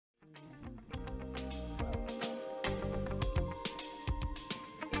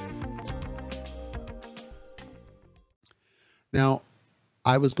Now,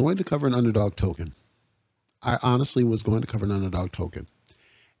 I was going to cover an underdog token. I honestly was going to cover an underdog token,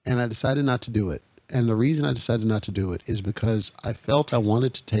 and I decided not to do it. And the reason I decided not to do it is because I felt I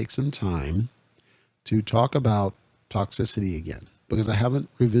wanted to take some time to talk about toxicity again, because I haven't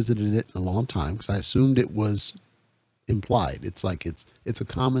revisited it in a long time, because I assumed it was implied. It's like it's a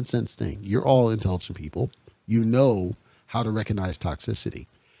common sense thing. You're all intelligent people. You know how to recognize toxicity.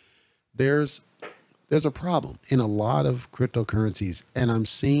 There's there's a problem in a lot of cryptocurrencies, and I'm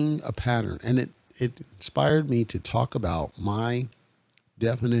seeing a pattern, and it inspired me to talk about my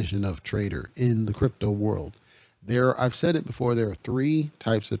definition of trader in the crypto world. I've said it before, there are three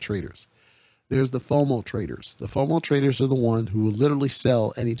types of traders. There's the FOMO traders. The FOMO traders are the one who will literally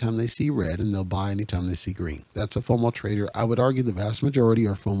sell anytime they see red, and they'll buy anytime they see green. That's a FOMO trader. I would argue the vast majority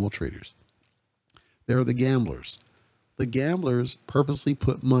are FOMO traders. There are the gamblers. The gamblers purposely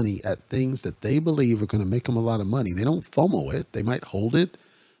put money at things that they believe are going to make them a lot of money. They don't FOMO it. They might hold it.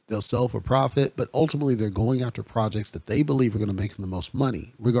 They'll sell for profit, but ultimately they're going after projects that they believe are going to make them the most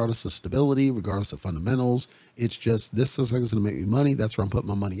money, regardless of stability, regardless of fundamentals. It's just, this is going to make me money. That's where I'm putting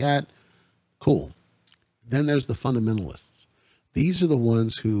my money at. Cool. Then there's the fundamentalists. These are the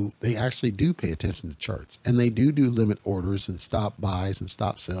ones who they actually do pay attention to charts, and they do limit orders and stop buys and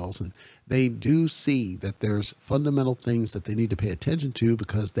stop sells. And they do see that there's fundamental things that they need to pay attention to,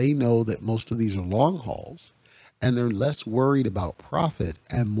 because they know that most of these are long hauls, and they're less worried about profit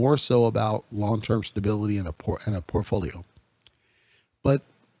and more so about long-term stability in a portfolio. But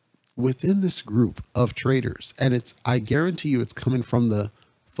within this group of traders, and I guarantee you it's coming from the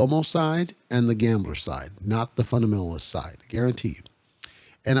FOMO side and the gambler side, not the fundamentalist side, I guarantee you.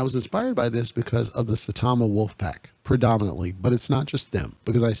 And I was inspired by this because of the Saitama Wolf Pack predominantly, but it's not just them,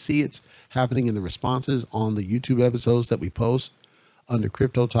 because I see it's happening in the responses on the YouTube episodes that we post under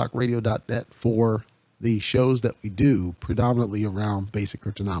cryptotalkradio.net for the shows that we do predominantly around basic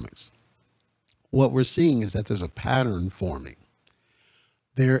cryptonomics. What we're seeing is that there's a pattern forming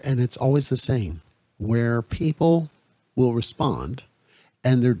there, and it's always the same, where people will respond,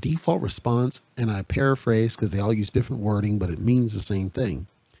 and their default response, and I paraphrase because they all use different wording, but it means the same thing.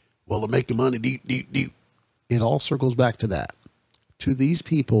 Well, they're making money, deep. It all circles back to that. To these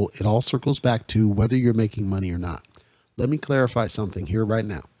people, it all circles back to whether you're making money or not. Let me clarify something here right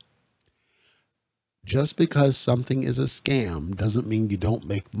now. Just because something is a scam doesn't mean you don't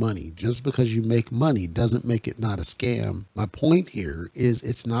make money. Just because you make money doesn't make it not a scam. My point here is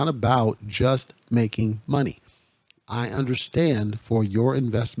it's not about just making money. I understand for your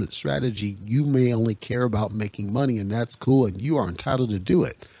investment strategy, you may only care about making money, and that's cool, and you are entitled to do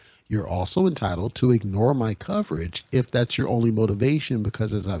it. You're also entitled to ignore my coverage if that's your only motivation,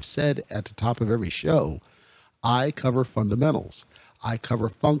 because as I've said at the top of every show, I cover fundamentals. I cover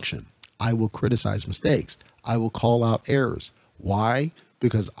function. I will criticize mistakes. I will call out errors. Why?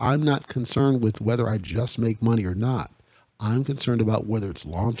 Because I'm not concerned with whether I just make money or not. I'm concerned about whether it's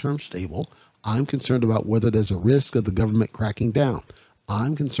long-term stable. I'm concerned about whether there's a risk of the government cracking down.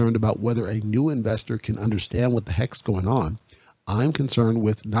 I'm concerned about whether a new investor can understand what the heck's going on. I'm concerned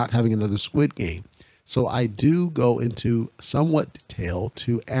with not having another Squid Game. So I do go into somewhat detail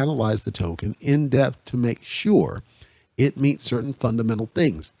to analyze the token in depth to make sure it meets certain fundamental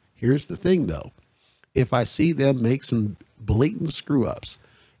things. Here's the thing though. If I see them make some blatant screw ups,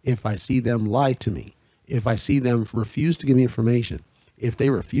 if I see them lie to me, if I see them refuse to give me information, if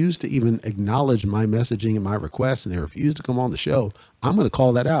they refuse to even acknowledge my messaging and my requests, and they refuse to come on the show, I'm going to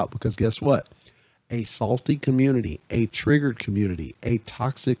call that out, because guess what? A salty community, a triggered community, a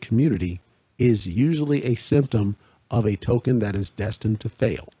toxic community is usually a symptom of a token that is destined to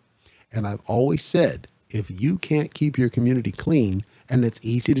fail. And I've always said, if you can't keep your community clean, and it's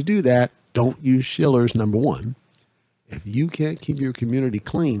easy to do that, don't use shillers, number one. If you can't keep your community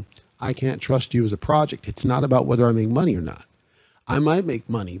clean, I can't trust you as a project. It's not about whether I make money or not. I might make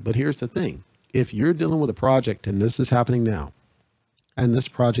money, but here's the thing. If you're dealing with a project, and this is happening now, and this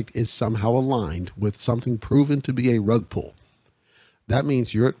project is somehow aligned with something proven to be a rug pull, that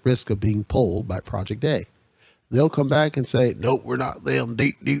means you're at risk of being pulled by Project A. They'll come back and say, nope, we're not them,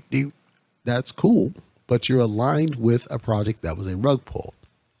 deep. That's cool, but you're aligned with a project that was a rug pull.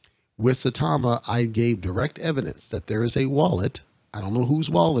 With Saitama, I gave direct evidence that there is a wallet. I don't know whose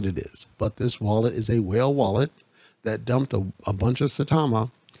wallet it is, but this wallet is a whale wallet that dumped a bunch of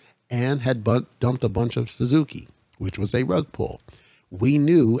Saitama and had dumped a bunch of Suzuki, which was a rug pull. We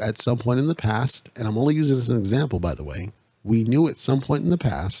knew at some point in the past, and I'm only using this as an example, by the way, we knew at some point in the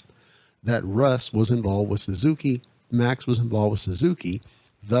past that Russ was involved with Suzuki, Max was involved with Suzuki,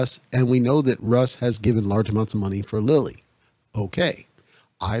 and we know that Russ has given large amounts of money for Lily. Okay.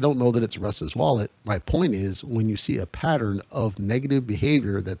 I don't know that it's Russ's wallet. My point is, when you see a pattern of negative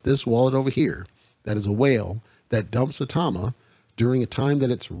behavior, that this wallet over here, that is a whale that dumps a Tama during a time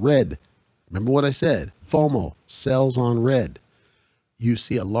that it's red. Remember what I said, FOMO, sells on red. You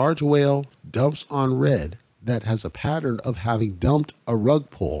see a large whale dumps on red that has a pattern of having dumped a rug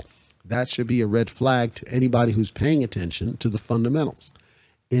pull. That should be a red flag to anybody who's paying attention to the fundamentals.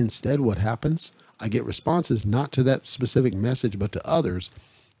 Instead, what happens? I get responses not to that specific message, but to others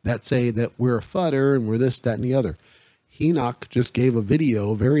that say that we're a fudder and we're this, that, and the other. Enoch just gave a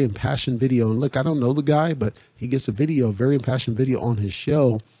video, a very impassioned video. And look, I don't know the guy, but he gets a video, a very impassioned video on his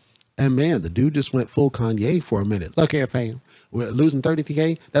show. And man, the dude just went full Kanye for a minute. Look here, fam, we're losing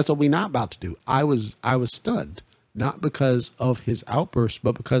 30K. That's what we're not about to do. I was stunned, not because of his outburst,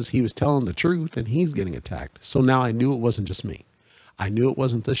 but because he was telling the truth and he's getting attacked. So now I knew it wasn't just me. I knew it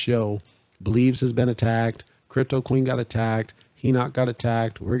wasn't the show. Believes has been attacked. Crypto Queen got attacked. Enoch got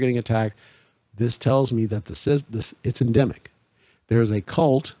attacked. We're getting attacked. This tells me that it's endemic. There's a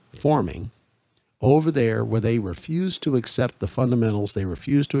cult forming over there where they refuse to accept the fundamentals. They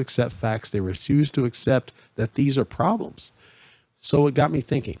refuse to accept facts. They refuse to accept that these are problems. So it got me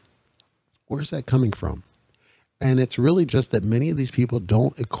thinking, where's that coming from? And it's really just that many of these people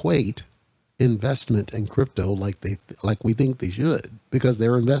don't equate investment in crypto like we think they should, because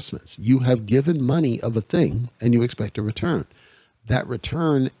they're investments. You have given money of a thing and you expect a return. That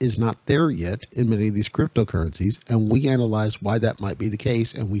return is not there yet in many of these cryptocurrencies, and we analyze why that might be the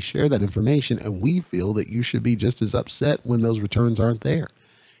case, and we share that information, and we feel that you should be just as upset when those returns aren't there.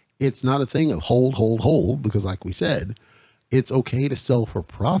 It's not a thing of hold, because like we said, it's okay to sell for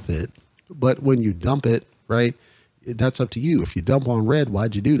profit, but when you dump it, right, that's up to you. If you dump on red,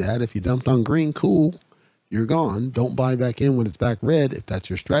 why'd you do that? If you dumped on green, cool, you're gone. Don't buy back in when it's back red. If that's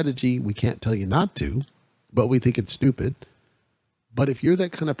your strategy, we can't tell you not to, but we think it's stupid. But if you're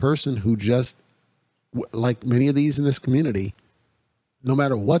that kind of person who just, like many of these in this community, no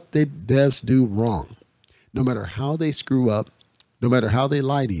matter what the devs do wrong, no matter how they screw up, no matter how they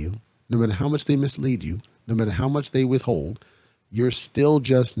lie to you, no matter how much they mislead you, no matter how much they withhold, you're still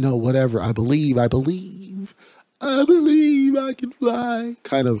just, no, whatever, I believe I can fly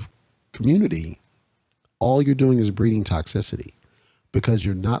kind of community. All you're doing is breeding toxicity, because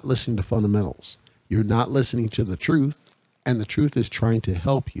you're not listening to fundamentals. You're not listening to the truth. And the truth is trying to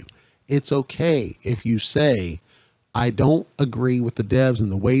help you. It's okay if you say, I don't agree with the devs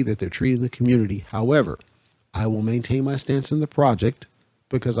and the way that they're treating the community. However, I will maintain my stance in the project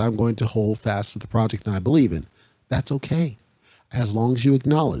because I'm going to hold fast to the project and I believe in. That's okay. As long as you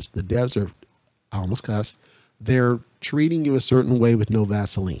acknowledge the devs are, I almost cussed, they're treating you a certain way with no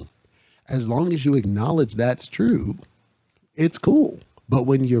Vaseline. As long as you acknowledge that's true, it's cool. But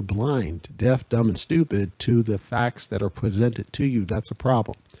when you're blind, deaf, dumb, and stupid to the facts that are presented to you, that's a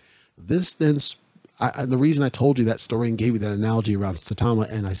problem. This then, the reason I told you that story and gave you that analogy around Satama,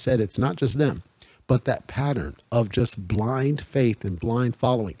 and I said it's not just them, but that pattern of just blind faith and blind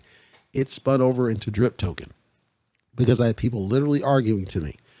following, it spun over into drip token. Because I had people literally arguing to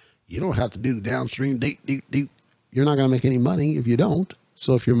me, you don't have to do the downstream, deep. You're not going to make any money if you don't.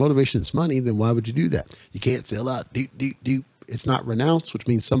 So if your motivation is money, then why would you do that? You can't sell out, deep. It's not renounced, which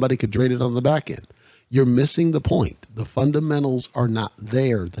means somebody could trade it on the back end. You're missing the point. The fundamentals are not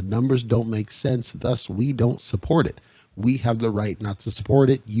there. The numbers don't make sense. Thus, we don't support it. We have the right not to support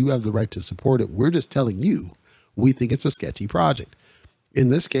it. You have the right to support it. We're just telling you we think it's a sketchy project. In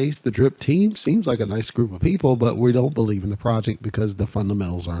this case, the drip team seems like a nice group of people, but we don't believe in the project because the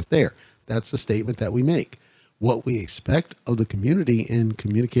fundamentals aren't there. That's the statement that we make. What we expect of the community in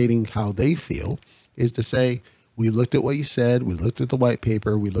communicating how they feel is to say, we looked at what you said. We looked at the white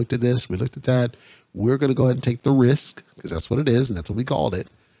paper. We looked at this. We looked at that. We're going to go ahead and take the risk, because that's what it is, and that's what we called it,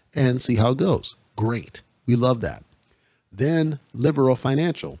 and see how it goes. Great. We love that. Then liberal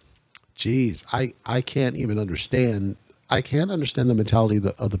financial. Geez, I can't even understand. I can't understand the mentality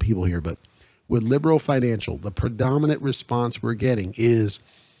of the people here, but with liberal financial, the predominant response we're getting is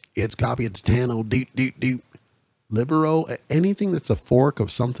it's copy, it's Tano, deep. Libero, anything that's a fork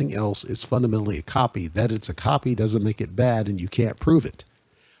of something else is fundamentally a copy. That it's a copy doesn't make it bad, and you can't prove it.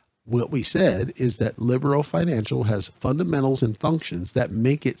 What we said is that Libero Financial has fundamentals and functions that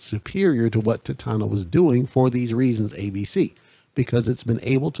make it superior to what Titano was doing for these reasons, ABC, because it's been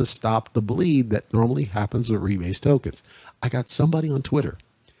able to stop the bleed that normally happens with rebase tokens. I got somebody on Twitter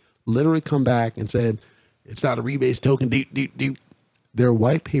literally come back and said, it's not a rebase token, deep. Their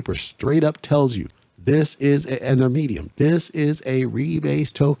white paper straight up tells you, this is, and their medium, this is a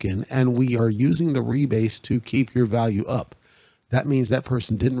rebase token, and we are using the rebase to keep your value up. That means that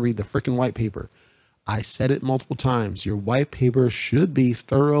person didn't read the freaking white paper. I said it multiple times. Your white paper should be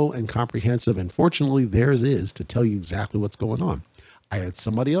thorough and comprehensive. And fortunately, theirs is to tell you exactly what's going on. I had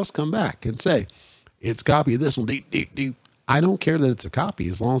somebody else come back and say, it's copy of this one. I don't care that it's a copy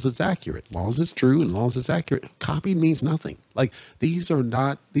as long as it's accurate, as long as it's true, and as long as it's accurate. Copy means nothing. Like these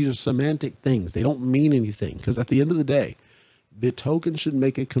are semantic things. They don't mean anything because at the end of the day, the token should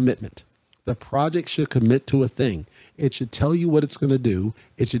make a commitment. The project should commit to a thing. It should tell you what it's going to do.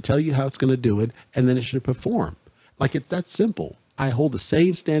 It should tell you how it's going to do it. And then it should perform. Like it's that simple. I hold the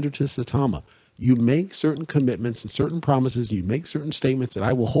same standard to Satama. You make certain commitments and certain promises. You make certain statements and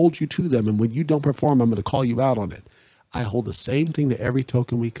I will hold you to them. And when you don't perform, I'm going to call you out on it. I hold the same thing to every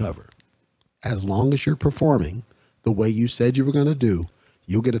token we cover. As long as you're performing the way you said you were going to do,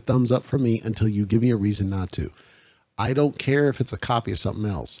 you'll get a thumbs up from me until you give me a reason not to. I don't care if it's a copy of something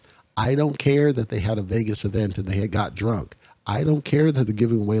else. I don't care that they had a Vegas event and they had got drunk. I don't care that they're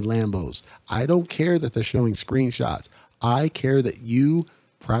giving away Lambos. I don't care that they're showing screenshots. I care that you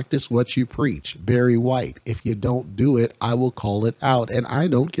practice what you preach. Barry White. If you don't do it, I will call it out. And I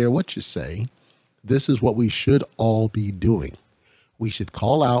don't care what you say. This is what we should all be doing. We should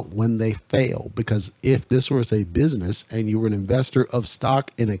call out when they fail, because if this was a business and you were an investor of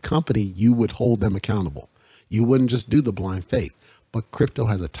stock in a company, you would hold them accountable. You wouldn't just do the blind faith. But crypto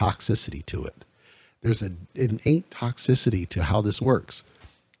has a toxicity to it. There's an innate toxicity to how this works.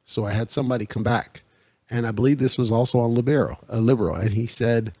 So I had somebody come back, and I believe this was also on a liberal, and he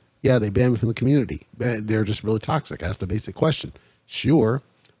said, yeah, they banned me from the community. They're just really toxic. I asked a basic question. Sure,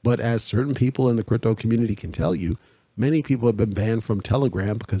 but as certain people in the crypto community can tell you, many people have been banned from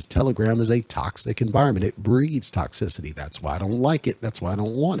Telegram because Telegram is a toxic environment. It breeds toxicity. That's why I don't like it. That's why I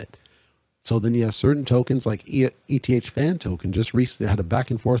don't want it. So then you have certain tokens like ETH fan token. Just recently I had a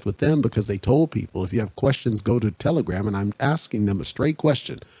back and forth with them because they told people, if you have questions, go to Telegram. And I'm asking them a straight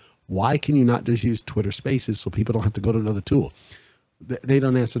question. Why can you not just use Twitter Spaces so people don't have to go to another tool? They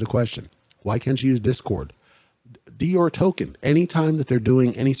don't answer the question. Why can't you use Discord? Dior token, anytime that they're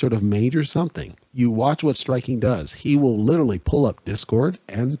doing any sort of major something, you watch what Striking does. He will literally pull up Discord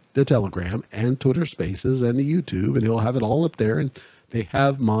and the Telegram and Twitter Spaces and the YouTube, and he'll have it all up there. And they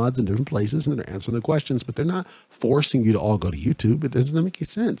have mods in different places and they're answering the questions, but they're not forcing you to all go to YouTube. It doesn't make any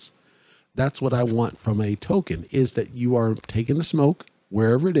sense. That's what I want from a token, is that you are taking the smoke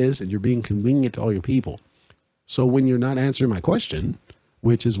wherever it is and you're being convenient to all your people. So when you're not answering my question,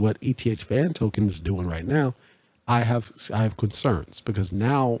 which is what ETH fan token is doing right now, I have concerns, because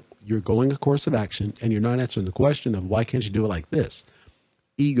now you're going a course of action and you're not answering the question of why can't you do it like this?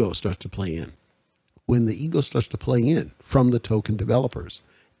 Ego starts to play in. When the ego starts to play in from the token developers,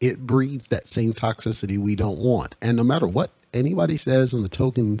 it breeds that same toxicity we don't want. And no matter what anybody says on the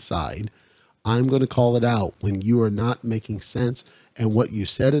token side, I'm going to call it out when you are not making sense and what you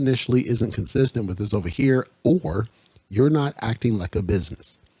said initially isn't consistent with this over here, or you're not acting like a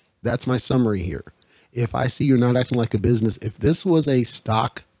business. That's my summary here. If I see you're not acting like a business, if this was a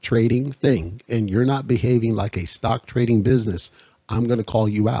stock trading thing and you're not behaving like a stock trading business, I'm going to call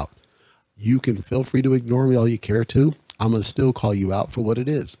you out. You can feel free to ignore me all you care to. I'm going to still call you out for what it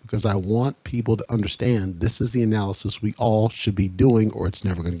is, because I want people to understand this is the analysis we all should be doing, or it's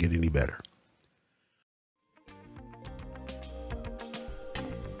never going to get any better.